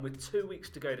With 2 weeks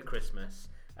to go to Christmas,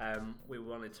 we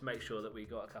wanted to make sure that we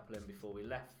got a couple in before we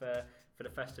left for the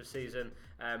festive season,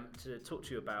 to talk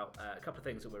to you about a couple of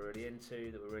things that we're really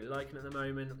into, that we're really liking at the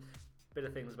moment, bit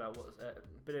of info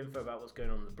about what's going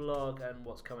on in the blog and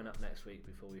what's coming up next week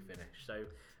before we finish. So,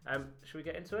 should we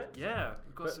get into it? Yeah,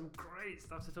 we've got some great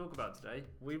stuff to talk about today.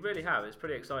 We really have. It's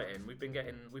pretty exciting. We've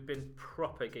been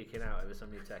proper geeking out over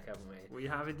some new tech, haven't we? We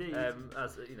have indeed.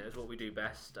 As you know, it's what we do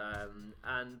best.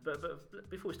 But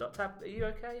before we start, Tab, are you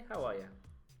okay? How are you?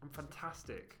 I'm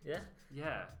fantastic. Yeah?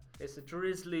 Yeah. It's a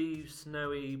drizzly,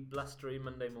 snowy, blustery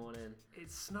Monday morning.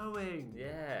 It's snowing.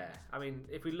 Yeah. I mean,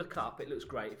 if we look up, it looks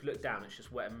great. If you look down, it's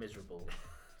just wet and miserable.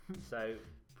 So,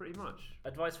 pretty much.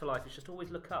 Advice for life is just always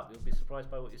look up. You'll be surprised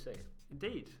by what you see.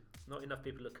 Indeed. Not enough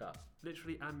people look up.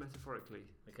 Literally and metaphorically.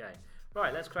 Okay.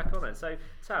 Right, let's crack on then. So,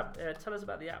 Tab, tell us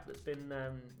about the app that's been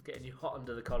getting you hot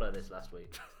under the collar this last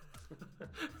week.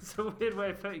 It's a weird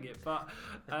way of putting it, but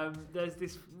there's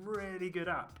this really good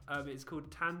app. It's called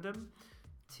Tandem,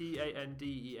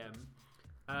 Tandem,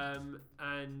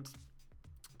 and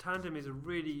Tandem is a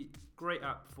really great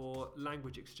app for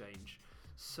language exchange.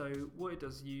 So what it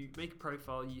does, you make a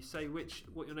profile, you say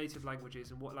what your native language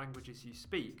is and what languages you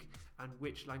speak and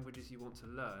which languages you want to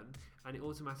learn, and it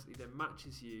automatically then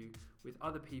matches you with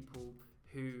other people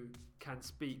who can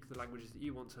speak the languages that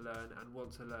you want to learn and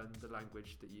want to learn the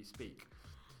language that you speak.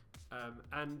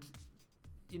 And,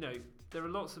 you know, there are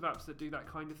lots of apps that do that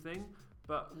kind of thing,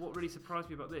 but what really surprised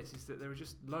me about this is that there are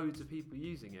just loads of people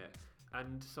using it.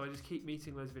 And so I just keep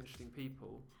meeting loads of interesting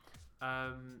people.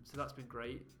 So that's been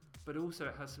great. But also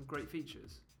it has some great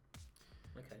features.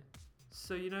 Okay.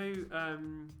 So, you know,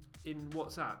 in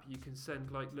WhatsApp, you can send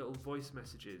like little voice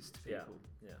messages to people.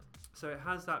 Yeah. So it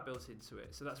has that built into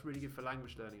it. So that's really good for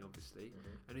language learning, obviously.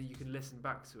 Mm-hmm. And then you can listen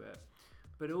back to it.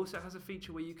 But it also has a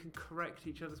feature where you can correct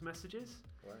each other's messages.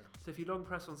 Wow. So if you long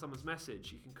press on someone's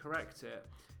message, you can correct it.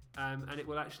 And it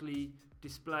will actually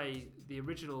display the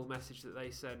original message that they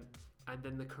sent and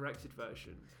then the corrected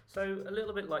version. So a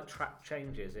little bit like track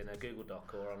changes in a Google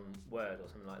Doc or on Word or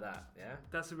something like that, yeah?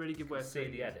 That's a really good way of see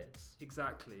the edits.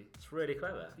 Exactly. It's really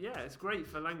clever. Yeah, it's great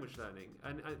for language learning.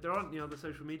 And there aren't any other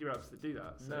social media apps that do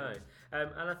that. So. No.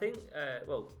 And I think,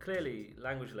 clearly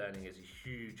language learning is a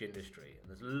huge industry and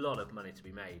there's a lot of money to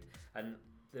be made. And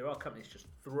there are companies just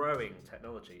throwing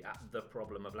technology at the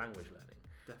problem of language learning.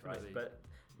 Definitely. Right? But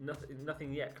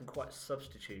nothing yet can quite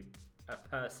substitute a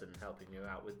person helping you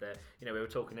out with their, we were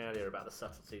talking earlier about the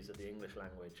subtleties of the English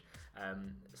language.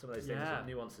 Some of those things,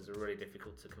 nuances are really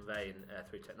difficult to convey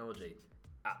through technology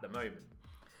at the moment.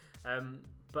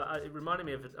 But it reminded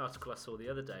me of an article I saw the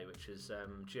other day, which is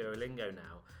Duolingo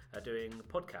now doing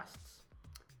podcasts.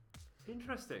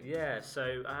 Interesting. Yeah,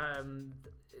 so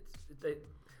the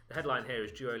headline here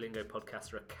is Duolingo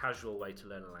podcasts are a casual way to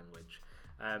learn a language.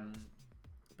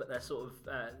 But they're sort of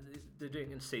they're doing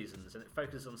it in seasons, and it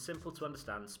focuses on simple to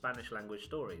understand Spanish language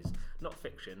stories, not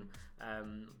fiction.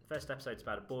 First episode's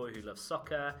about a boy who loves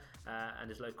soccer and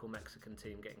his local Mexican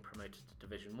team getting promoted to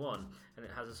Division 1, and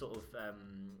it has a sort of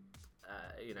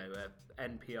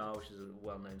NPR, which is a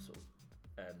well-known sort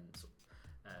of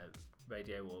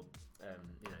radio or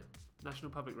National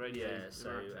Public Radio. Yeah,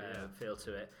 so feel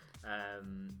to it.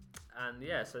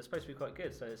 So it's supposed to be quite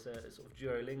good. So it's a sort of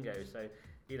Duolingo. So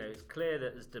it's clear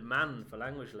that there's demand for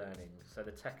language learning. So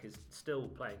the tech is still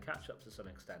playing catch up to some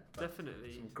extent. But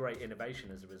definitely, some great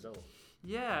innovation as a result.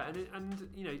 Yeah, and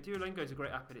Duolingo is a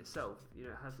great app in itself. It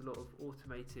has a lot of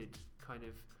automated kind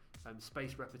of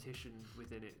spaced repetition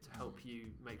within it to help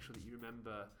you make sure that you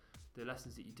remember the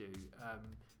lessons that you do.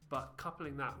 But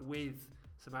coupling that with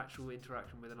some actual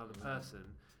interaction with another person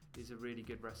is a really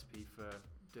good recipe for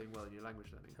doing well in your language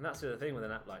learning. And that's the other thing with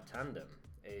an app like Tandem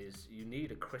is you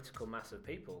need a critical mass of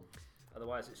people,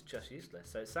 otherwise it's just useless.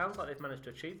 So it sounds like they've managed to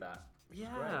achieve that.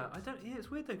 Yeah, it's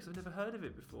weird though because I've never heard of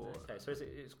it before. Okay, so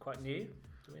it's quite new?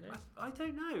 Do we know? I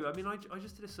don't know. I mean, I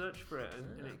just did a search for it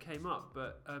and it came up,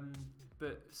 but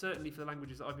certainly for the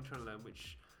languages that I've been trying to learn,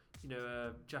 which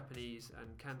Japanese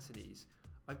and Cantonese,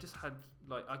 I've just had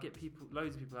I get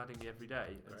loads of people adding me every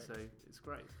day, and so it's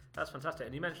great. That's fantastic.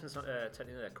 And you mentioned a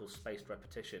technique there called spaced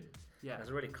repetition. Yeah,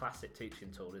 it's a really classic teaching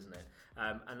tool, isn't it?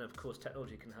 And of course,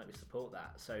 technology can help you support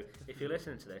that. So if you're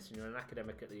listening to this and you're an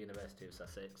academic at the University of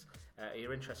Sussex,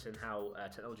 you're interested in how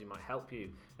technology might help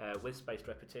you with spaced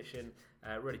repetition,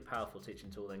 really powerful teaching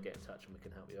tool. Then get in touch and we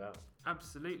can help you out.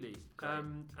 Absolutely.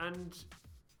 And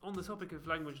on the topic of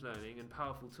language learning and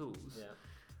powerful tools. Yeah.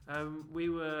 We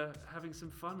were having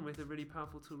some fun with a really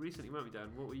powerful tool recently, weren't we, Dan?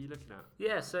 What were you looking at?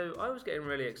 Yeah, so I was getting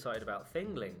really excited about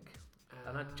ThingLink.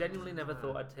 And I genuinely never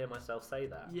thought I'd hear myself say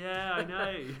that. Yeah, I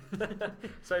know.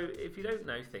 So if you don't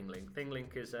know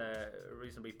ThingLink is a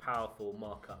reasonably powerful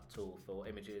markup tool for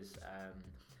images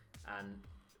and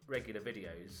regular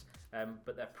videos,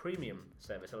 but their premium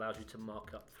service allows you to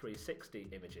mark up 360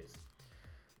 images.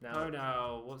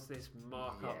 Now, what's this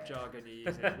markup jargon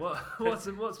you're using? What's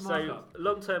markup? So,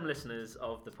 long-term listeners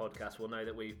of the podcast will know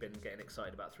that we've been getting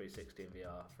excited about 360 and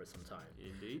VR for some time.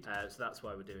 Indeed. So that's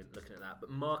why we're looking at that. But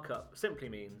markup simply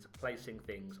means placing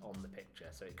things on the picture.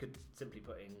 So it could simply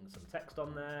putting some text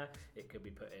on there. It could be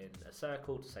putting a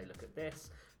circle to say, look at this.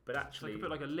 But actually, so I could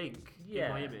put like a link in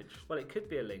my image. Well, it could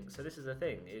be a link. So this is the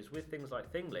thing: is with things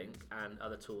like ThingLink and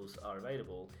other tools are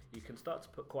available, you can start to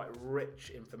put quite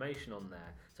rich information on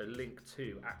there. So link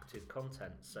to active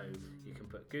content. So you can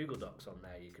put Google Docs on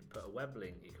there. You could put a web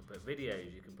link. You can put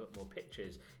videos. You can put more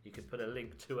pictures. You could put a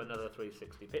link to another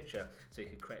 360 picture. So you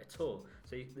could create a tour.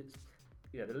 So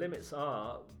the limits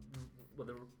are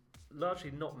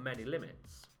largely not many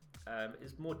limits.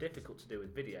 It's more difficult to do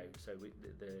with video, so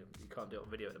you can't do it on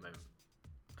video at the moment.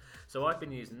 So I've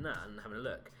been using that and having a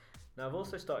look. Now I've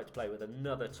also started to play with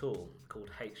another tool called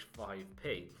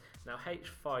H5P. Now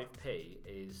H5P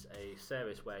is a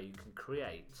service where you can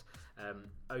create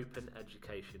open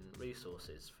education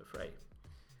resources for free.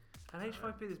 And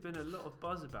H5P, there's been a lot of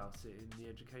buzz about it in the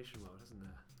education world, hasn't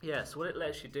there? Yeah, so what it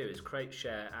lets you do is create,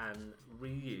 share and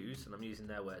reuse, and I'm using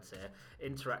their words here,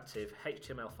 interactive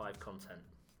HTML5 content.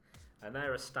 And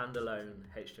they're a standalone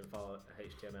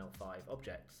HTML5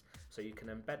 objects, so you can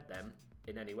embed them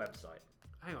in any website.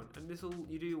 Hang on, and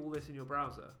you do all this in your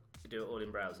browser? You do it all in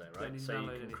browser, right? So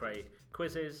you can create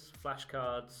quizzes,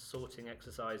 flashcards, sorting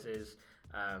exercises,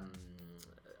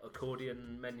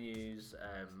 accordion menus.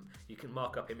 You can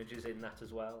mark up images in that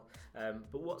as well.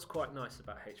 But what's quite nice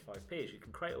about H5P is you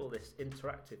can create all this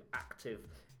interactive, active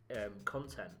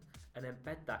content and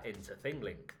embed that into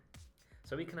ThingLink.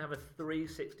 So we can have a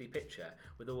 360 picture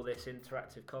with all this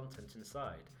interactive content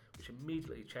inside, which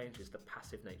immediately changes the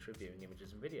passive nature of viewing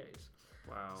images and videos.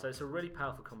 Wow. So it's a really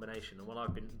powerful combination and one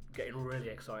I've been getting really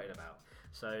excited about.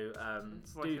 So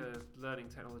it's like a learning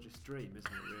technologist's dream,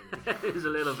 isn't it, really? It is a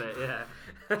little bit, yeah.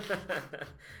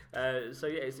 So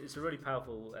yeah, it's a really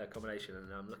powerful combination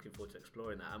and I'm looking forward to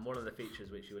exploring that. And one of the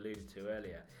features which you alluded to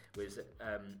earlier was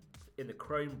in the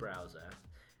Chrome browser,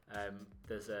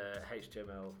 there's a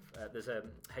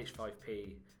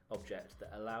H5P object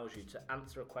that allows you to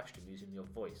answer a question using your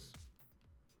voice.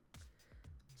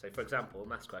 So, for example,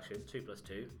 maths question: 2 +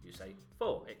 2. You say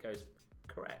 4. It goes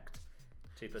correct.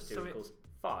 2 + 2 equals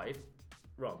 5.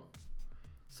 Wrong.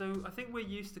 So I think we're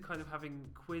used to kind of having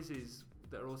quizzes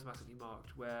that are automatically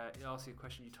marked, where it asks you a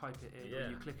question, you type it in,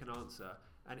 and you click an answer,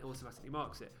 and it automatically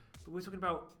marks it. But we're talking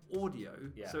about audio,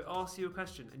 so it asks you a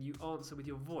question and you answer with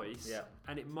your voice,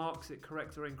 and it marks it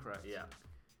correct or incorrect. Yeah.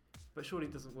 But surely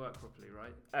it doesn't work properly,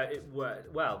 right? It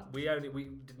worked. Well, we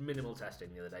did minimal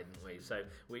testing the other day, didn't we? So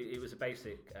it was a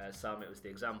basic sum. It was the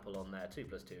example on there: 2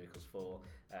 + 2 equals 4,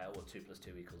 or 2 +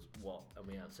 2 equals what? And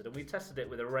we answered, and we tested it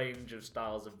with a range of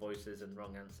styles of voices and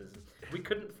wrong answers. And we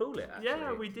couldn't fool it. Actually.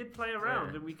 Yeah, we did play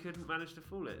around, and we couldn't manage to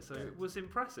fool it. So it was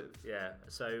impressive. Yeah.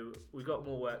 So we've got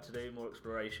more work to do, more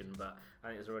exploration, but I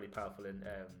think it's a really powerful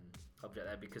object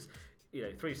there because.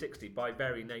 360 by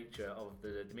very nature of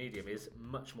the medium is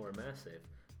much more immersive,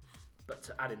 but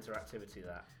to add interactivity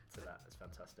to that is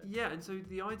fantastic. Yeah, and so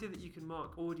the idea that you can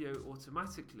mark audio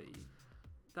automatically,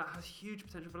 that has huge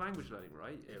potential for language learning,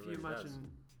 right? If you imagine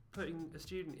putting a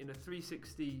student in a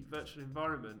 360 virtual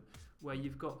environment where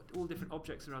you've got all different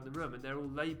objects around the room and they're all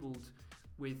labelled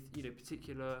with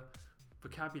particular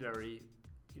vocabulary,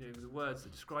 the words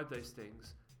that describe those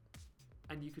things.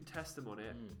 And you could test them on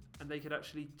it, and they could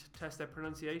actually test their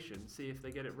pronunciation, see if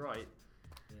they get it right.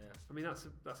 Yeah, I mean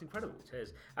that's incredible. It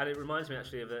is, and it reminds me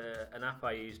actually of an app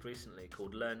I used recently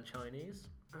called Learn Chinese.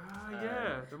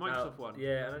 The Microsoft one.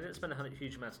 Yeah, and I didn't spend a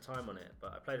huge amount of time on it,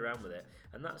 but I played around with it,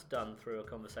 and that's done through a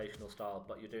conversational style,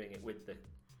 but you're doing it with the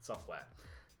software,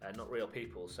 not real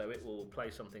people. So it will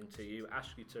play something to you,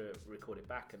 ask you to record it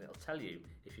back, and it'll tell you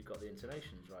if you've got the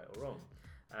intonations right or wrong.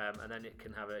 And then you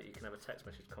can have a text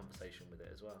message conversation with it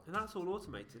as well. And that's all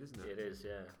automated, isn't it? It is,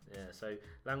 yeah. So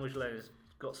language learning's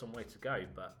got some way to go,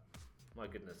 but my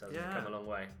goodness, hasn't it come a long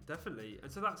way? Definitely.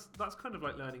 And so that's kind of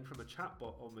like learning from a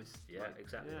chatbot almost. Yeah,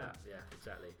 exactly. Yeah,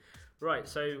 exactly. Right,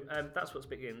 so that's what's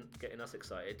getting us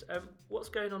excited. What's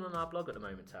going on our blog at the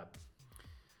moment, Tab?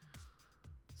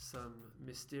 Some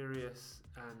mysterious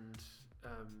and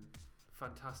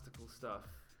fantastical stuff.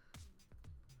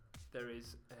 There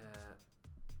is an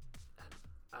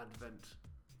advent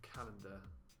calendar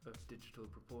of digital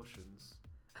proportions.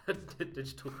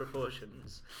 digital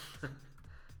proportions.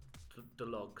 The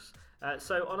logs.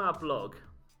 So on our blog,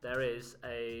 there is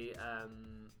an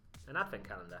advent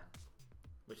calendar,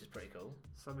 which is pretty cool.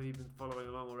 Some of you have been following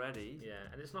along already. Yeah,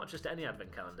 and it's not just any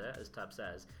advent calendar, as Tab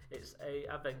says. It's a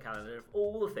advent calendar of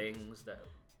all the things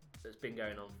that's been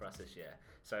going on for us this year.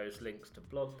 So it's links to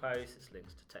blog posts, it's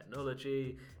links to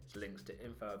technology, it's links to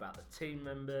info about the team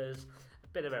members, a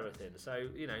bit of everything. So,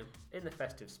 you know, in the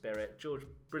festive spirit, George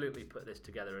brilliantly put this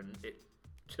together and it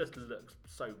just looks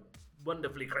so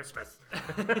wonderfully Christmas.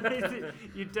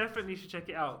 You definitely should check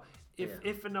it out.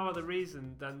 If for no other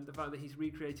reason than the fact that he's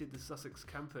recreated the Sussex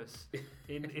campus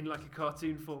in like a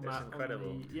cartoon format. It's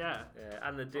incredible.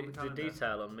 And the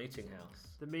detail on Meeting House.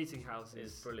 The Meeting House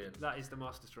is brilliant. That is the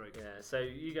masterstroke. Yeah, so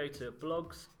you go to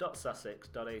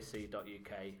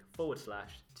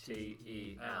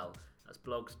blogs.sussex.ac.uk/TEL. That's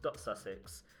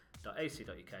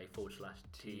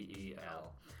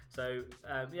blogs.sussex.ac.uk/TEL. So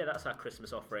that's our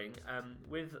Christmas offering.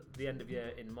 With the end of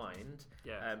year in mind,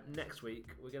 next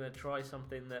week we're going to try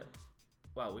something that,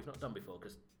 well, we've not done before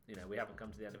because we haven't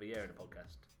come to the end of a year in a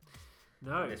podcast.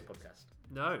 No, in this podcast.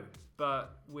 No,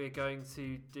 but we're going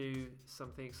to do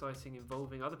something exciting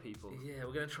involving other people. Yeah,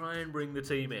 we're going to try and bring the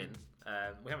team in.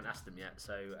 We haven't asked them yet,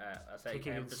 so I say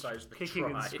emphasise the kicking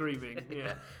try. and screaming.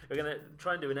 Yeah, we're going to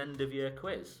try and do an end of year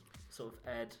quiz, sort of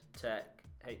ed, tech,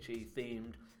 HE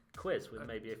themed quiz with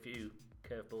maybe a few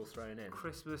curveballs thrown in.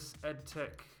 Christmas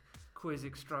EdTech quiz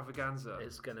extravaganza.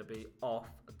 It's going to be off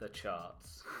the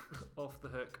charts. Off the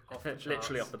hook, off the charts.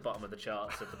 Literally off the bottom of the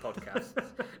charts of the podcast.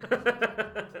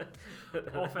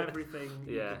 Off everything.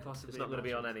 Yeah, it's not going to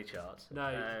be on any charts.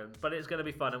 No. But it's going to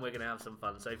be fun and we're going to have some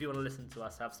fun. So if you want to listen to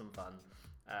us have some fun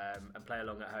and play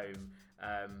along at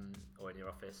home or in your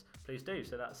office, please do.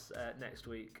 So that's next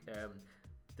week,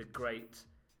 the Great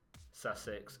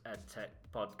Sussex EdTech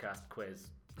Podcast Quiz.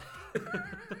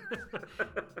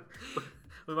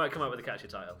 We might come up with a catchy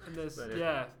title.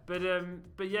 But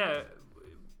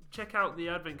check out the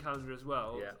advent calendar as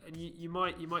well. Yeah. And you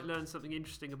might learn something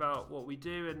interesting about what we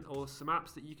do or some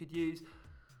apps that you could use.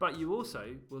 But you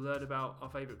also will learn about our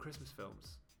favourite Christmas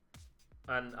films.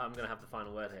 And I'm going to have the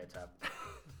final word here, Tab.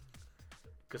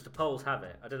 Because the polls have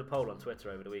it. I did a poll on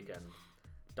Twitter over the weekend.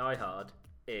 Die Hard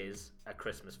is a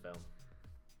Christmas film.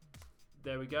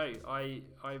 There we go. I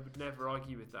would never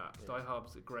argue with that. Yeah. Die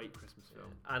Hard's a great Christmas film.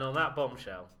 Yeah. And on that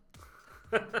bombshell,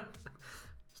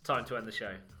 it's time to end the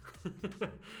show.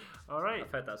 All right. I've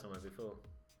heard that somewhere before.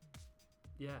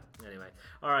 Yeah. Anyway.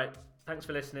 All right. Thanks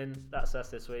for listening. That's us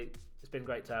this week. It's been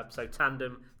great to have. So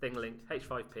Tandem, Thinglink,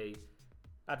 H5P,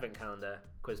 Advent Calendar,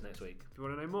 quiz next week. If you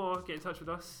want to know more, get in touch with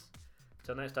us.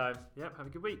 Till next time. Yep. Have a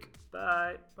good week.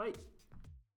 Bye. Bye.